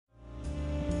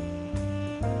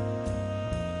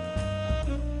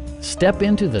Step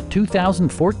into the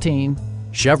 2014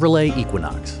 Chevrolet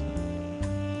Equinox.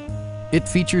 It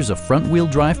features a front-wheel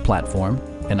drive platform,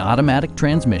 an automatic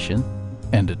transmission,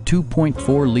 and a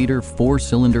 2.4-liter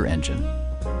four-cylinder engine.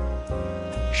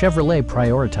 Chevrolet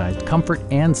prioritized comfort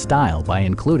and style by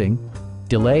including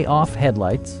delay-off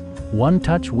headlights,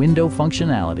 one-touch window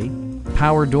functionality,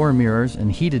 power door mirrors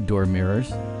and heated door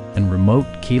mirrors, and remote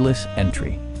keyless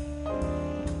entry.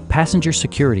 Passenger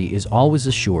security is always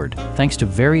assured thanks to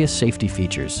various safety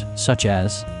features such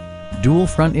as dual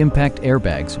front impact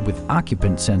airbags with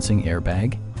occupant sensing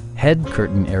airbag, head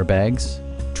curtain airbags,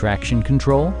 traction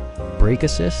control, brake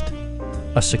assist,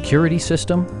 a security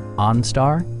system,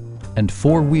 OnStar, and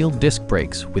four-wheel disc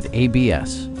brakes with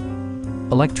ABS.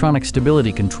 Electronic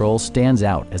stability control stands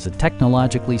out as a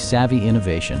technologically savvy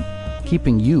innovation,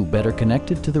 keeping you better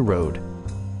connected to the road.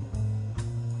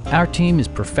 Our team is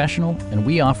professional and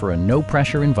we offer a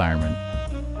no-pressure environment.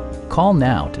 Call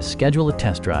now to schedule a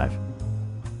test drive.